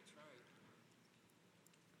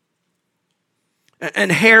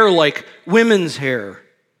 And hair like women's hair.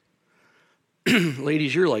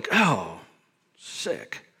 Ladies, you're like, oh,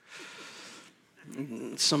 sick.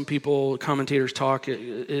 Some people, commentators talk,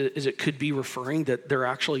 it could be referring that they're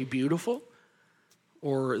actually beautiful,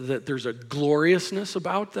 or that there's a gloriousness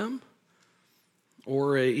about them,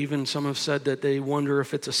 or even some have said that they wonder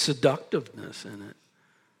if it's a seductiveness in it.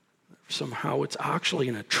 Somehow it's actually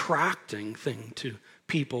an attracting thing to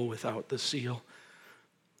people without the seal.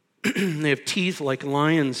 They have teeth like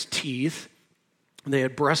lions' teeth. They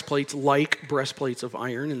had breastplates like breastplates of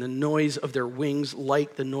iron, and the noise of their wings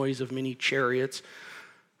like the noise of many chariots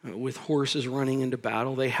with horses running into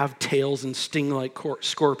battle. They have tails and sting like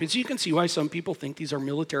scorpions. You can see why some people think these are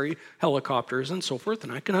military helicopters and so forth,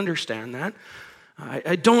 and I can understand that.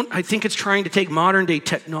 I think it's trying to take modern day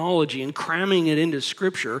technology and cramming it into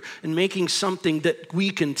Scripture and making something that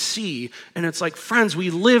we can see. And it's like, friends,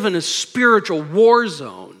 we live in a spiritual war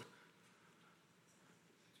zone.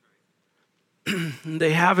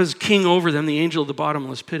 They have as king over them the angel of the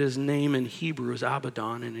bottomless pit. His name in Hebrew is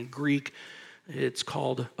Abaddon, and in Greek it's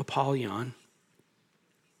called Apollyon.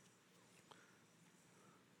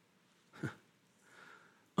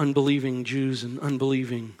 Unbelieving Jews and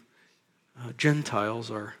unbelieving Gentiles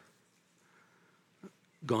are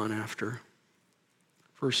gone after.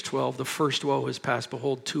 Verse 12, the first woe is past.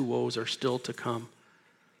 Behold, 2 woes are still to come.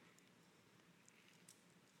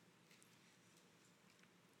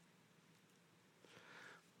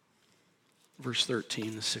 Verse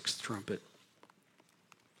 13, the 6th trumpet.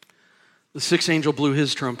 The 6th angel blew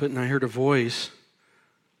his trumpet, and I heard a voice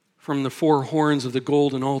from the 4 horns of the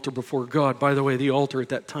golden altar before God. By the way, the altar at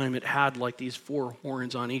that time, it had like these 4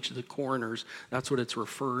 horns on each of the corners. That's what it's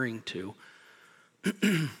referring to.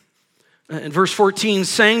 And verse 14,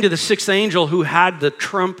 saying to the 6th angel who had the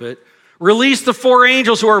trumpet, release the 4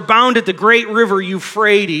 angels who are bound at the great river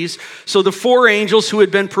Euphrates. So the 4 angels who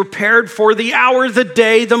had been prepared for the hour, the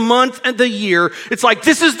day, the month, and the year. It's like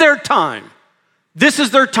this is their time. This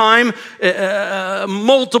is their time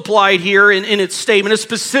multiplied here in its statement, a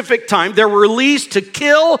specific time. They're released to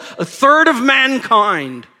kill 1/3 of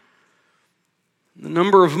mankind. The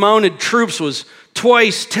number of mounted troops was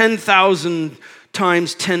twice 10,000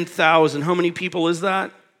 times 10,000. How many people is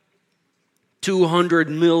that? 200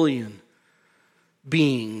 million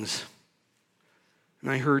beings.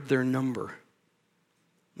 And I heard their number.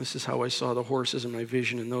 This is how I saw the horses in my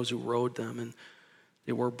vision and those who rode them. And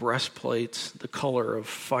they wore breastplates, the color of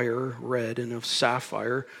fire, red, and of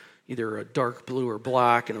sapphire, either a dark blue or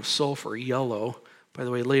black, and of sulfur, yellow. By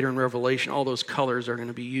the way, later in Revelation, all those colors are going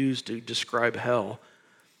to be used to describe hell.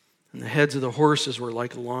 And the heads of the horses were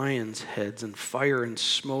like lions' heads, and fire and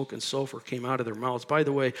smoke and sulfur came out of their mouths. By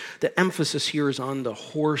the way, the emphasis here is on the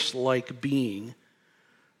horse-like being.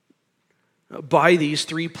 By these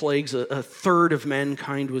 3 plagues, 1/3 of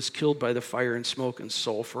mankind was killed by the fire and smoke and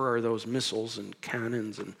sulfur, or those missiles and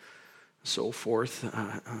cannons and so forth.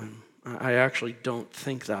 I actually don't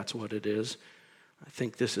think that's what it is. I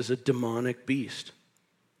think this is a demonic beast.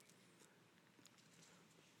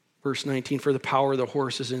 Verse 19, for the power of the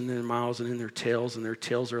horse is in their mouths and in their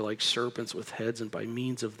tails are like serpents with heads, and by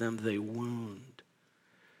means of them they wound.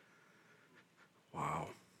 Wow.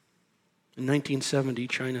 In 1970,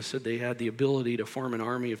 China said they had the ability to form an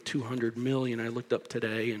army of 200 million. I looked up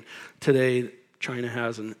today, and today China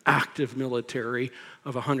has an active military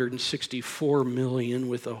of 164 million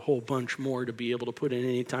with a whole bunch more to be able to put in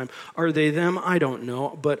any time. Are they them? I don't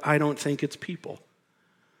know, but I don't think it's people.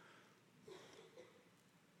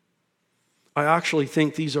 I actually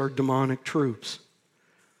think these are demonic troops.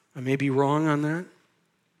 I may be wrong on that.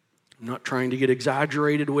 I'm not trying to get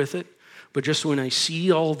exaggerated with it. But just when I see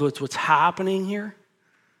all that's what's happening here,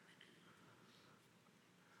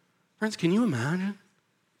 friends, can you imagine?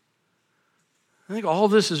 I think all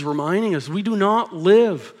this is reminding us we do not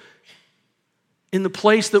live in the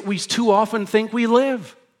place that we too often think we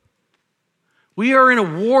live. We are in a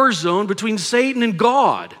war zone between Satan and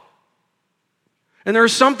God. And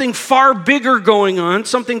there's something far bigger going on,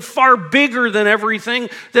 something far bigger than everything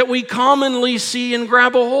that we commonly see and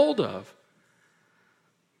grab a hold of.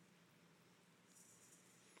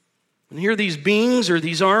 And here these beings or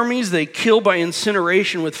these armies, they kill by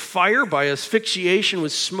incineration with fire, by asphyxiation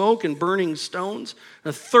with smoke and burning stones.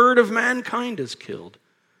 1/3 of mankind is killed.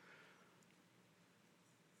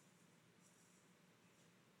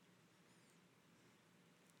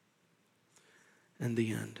 And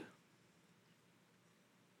the end.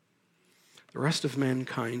 The rest of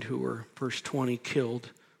mankind who were, verse 20, killed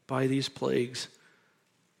by these plagues,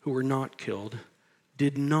 who were not killed,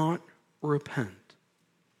 did not repent.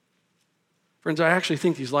 Friends, I actually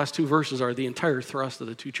think these last 2 verses are the entire thrust of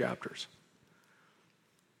the 2 chapters.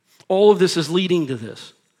 All of this is leading to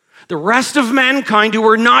this. The rest of mankind who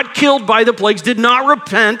were not killed by the plagues did not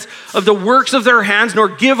repent of the works of their hands, nor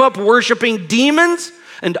give up worshiping demons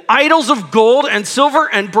and idols of gold and silver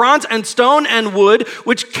and bronze and stone and wood,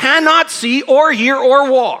 which cannot see or hear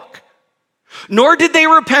or walk. Nor did they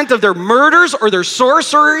repent of their murders or their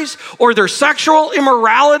sorceries or their sexual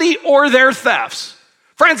immorality or their thefts.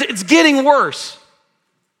 Friends, it's getting worse.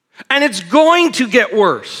 And it's going to get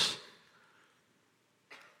worse.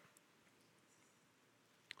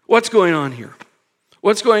 What's going on here?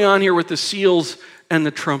 What's going on here with the seals and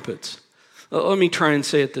the trumpets? Let me try and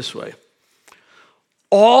say it this way.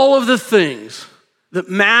 All of the things that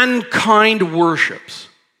mankind worships,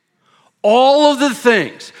 all of the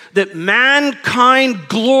things that mankind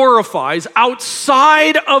glorifies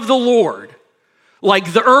outside of the Lord,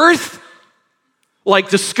 like the earth, like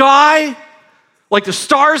the sky, like the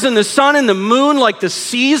stars and the sun and the moon, like the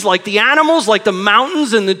seas, like the animals, like the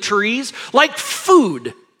mountains and the trees, like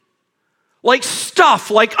food, like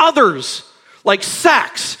stuff, like others, like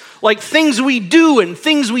sex, like things we do and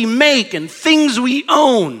things we make and things we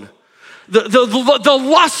own. The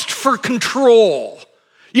lust for control.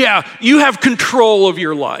 Yeah, you have control of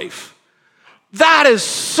your life. That is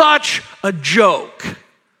such a joke.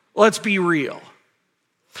 Let's be real.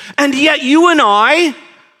 And yet you and I,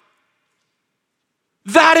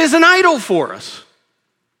 that is an idol for us.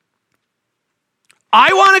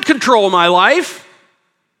 I want to control my life.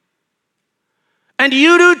 And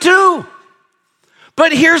you do too.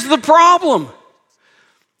 But here's the problem.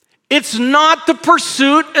 It's not the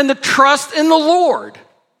pursuit and the trust in the Lord.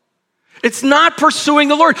 It's not pursuing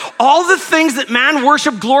the Lord. All the things that man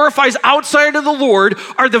worship glorifies outside of the Lord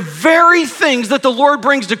are the very things that the Lord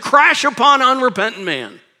brings to crash upon unrepentant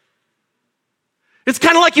man. It's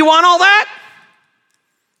kind of like, you want all that?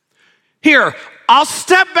 Here, I'll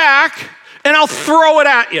step back and I'll throw it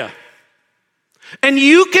at you. And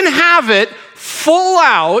you can have it full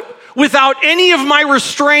out without any of my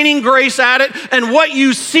restraining grace at it. And what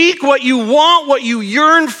you seek, what you want, what you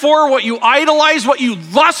yearn for, what you idolize, what you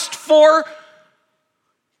lust for,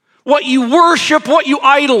 what you worship, what you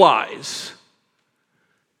idolize.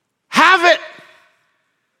 Have it.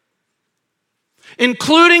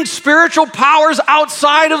 Including spiritual powers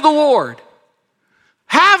outside of the Lord.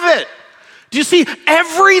 Have it. Do you see?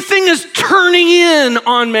 Everything is turning in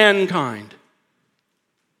on mankind.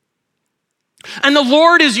 And the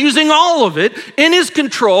Lord is using all of it in his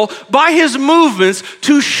control by his movements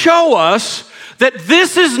to show us that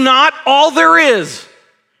this is not all there is.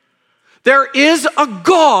 There is a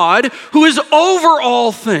God who is over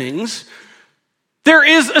all things. There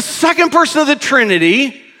is a second person of the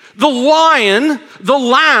Trinity, the Lion, the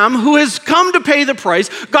Lamb, who has come to pay the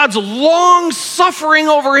price. God's long suffering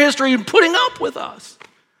over history and putting up with us.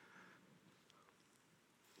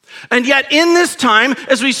 And yet in this time,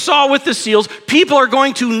 as we saw with the seals, people are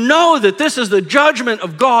going to know that this is the judgment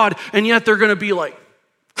of God, and yet they're going to be like,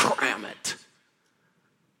 cram it.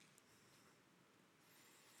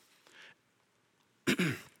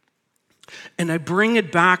 And I bring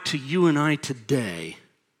it back to you and I today.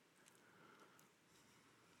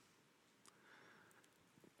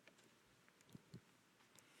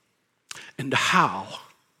 And how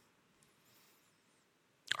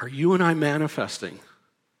are you and I manifesting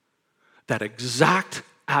that exact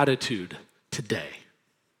attitude today?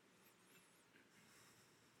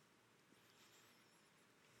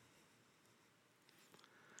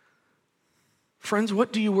 Friends,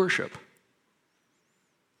 what do you worship?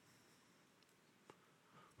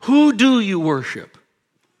 Who do you worship?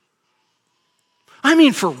 I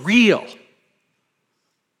mean, for real.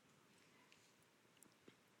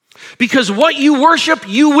 Because what you worship,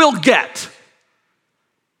 you will get.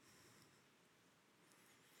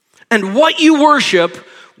 And what you worship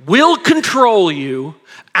will control you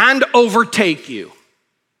and overtake you.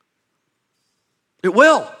 It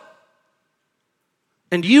will.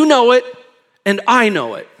 And you know it, and I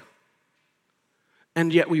know it.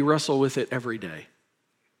 And yet we wrestle with it every day.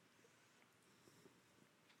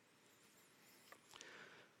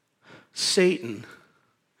 Satan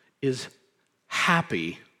is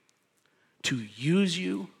happy to use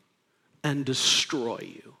you and destroy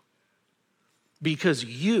you because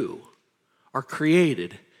you are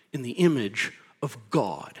created in the image of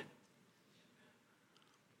God.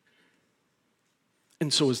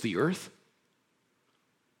 And so is the earth,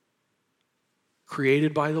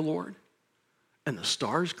 created by the Lord, and the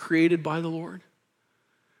stars created by the Lord.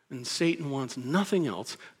 And Satan wants nothing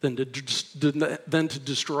else than to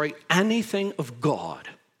destroy anything of God.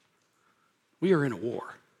 We are in a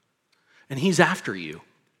war. And he's after you.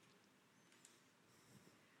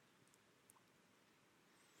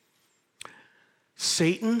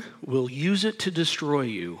 Satan will use it to destroy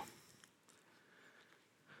you,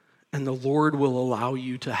 and the Lord will allow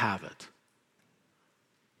you to have it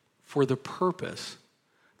for the purpose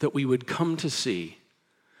that we would come to see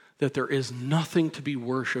that there is nothing to be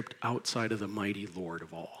worshiped outside of the mighty Lord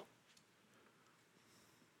of all.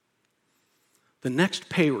 The next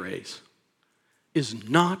pay raise is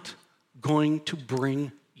not going to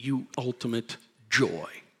bring you ultimate joy.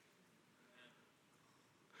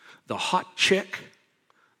 The hot chick,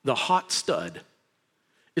 the hot stud,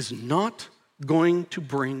 is not going to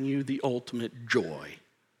bring you the ultimate joy.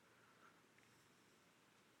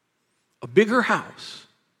 A bigger house,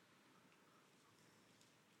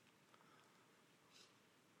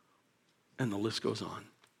 And the list goes on.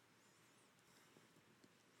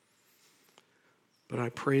 But I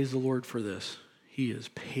praise the Lord for this. He is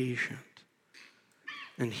patient.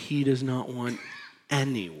 And he does not want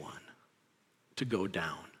anyone to go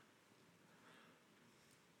down.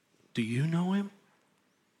 Do you know him?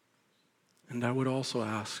 And I would also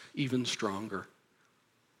ask, even stronger,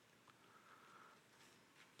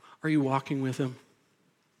 are you walking with him?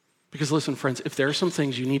 Because listen, friends, if there are some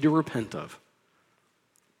things you need to repent of,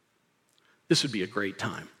 this would be a great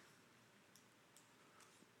time.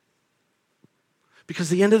 Because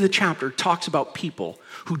the end of the chapter talks about people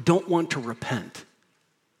who don't want to repent.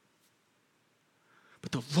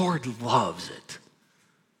 But the Lord loves it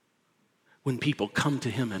when people come to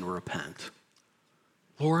him and repent.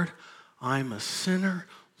 Lord, I'm a sinner.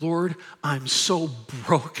 Lord, I'm so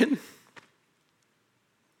broken.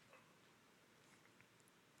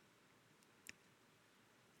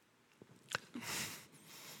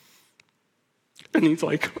 And he's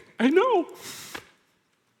like, I know.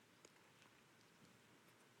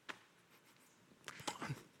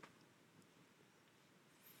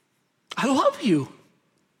 I love you.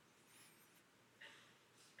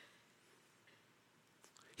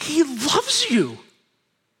 He loves you.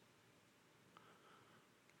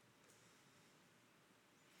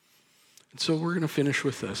 And so we're going to finish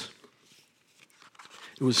with this.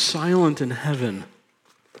 It was silent in heaven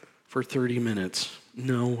for 30 minutes.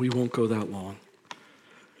 No, we won't go that long.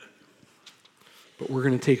 But we're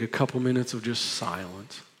going to take a couple minutes of just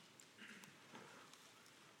silence.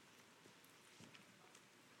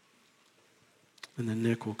 And then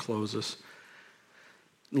Nick will close us.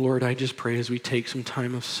 Lord, I just pray as we take some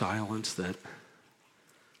time of silence that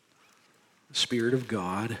the Spirit of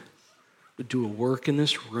God would do a work in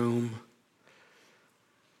this room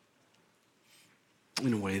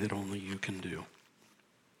in a way that only you can do.